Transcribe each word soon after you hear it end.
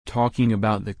talking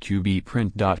about the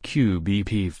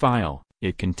QBPRINT.qbp file.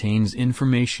 It contains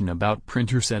information about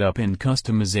printer setup and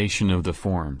customization of the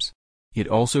forms. It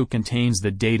also contains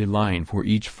the data line for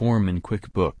each form in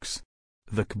QuickBooks.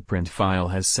 The QBPRINT file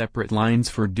has separate lines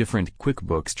for different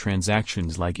QuickBooks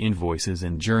transactions like invoices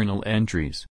and journal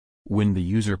entries. When the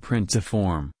user prints a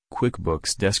form,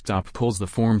 QuickBooks Desktop pulls the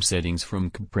form settings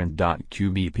from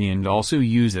QBPRINT.qbp and also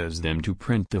uses them to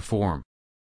print the form.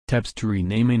 Steps to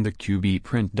renaming the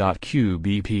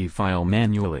QBPRINT.qbp file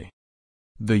manually.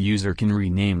 The user can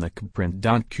rename the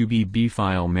QBPRINT.qbp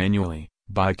file manually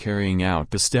by carrying out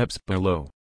the steps below.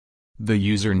 The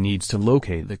user needs to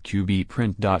locate the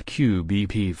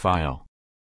QBPRINT.qbp file.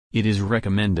 It is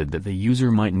recommended that the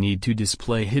user might need to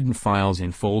display hidden files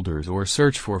in folders or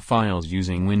search for files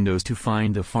using Windows to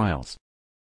find the files.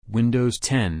 Windows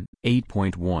 10,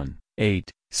 8.1, 8,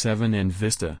 7 and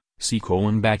Vista,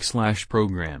 C:\program,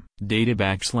 data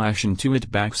 /intuit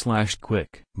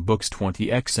 /QuickBooks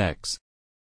 20XX.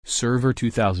 Server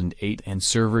 2008 and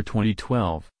Server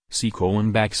 2012,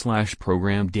 C:\program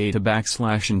data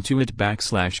 /intuit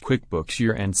 /QuickBooks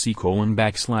year and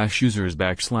C:\users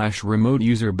 /remote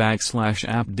user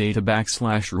 /app data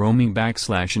 /roaming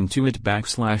 /intuit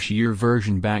 /year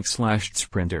version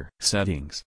 /sprinter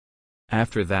settings.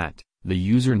 After that, the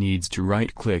user needs to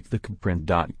right-click the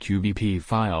QBPRINT.qbp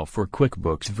file for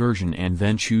QuickBooks version and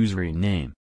then choose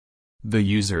Rename. The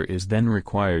user is then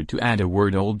required to add a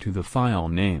word old to the file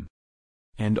name.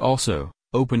 And also,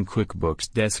 open QuickBooks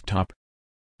Desktop,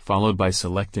 followed by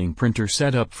selecting Printer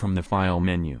Setup from the File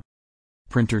menu.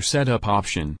 Printer Setup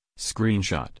option,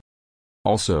 Screenshot.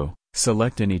 Also,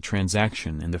 select any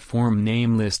transaction in the form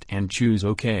name list and choose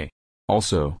OK.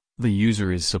 Also, the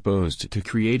user is supposed to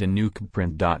create a new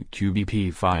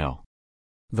QBPRINT.qbp file.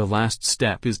 The last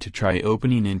step is to try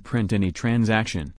opening and print any transaction.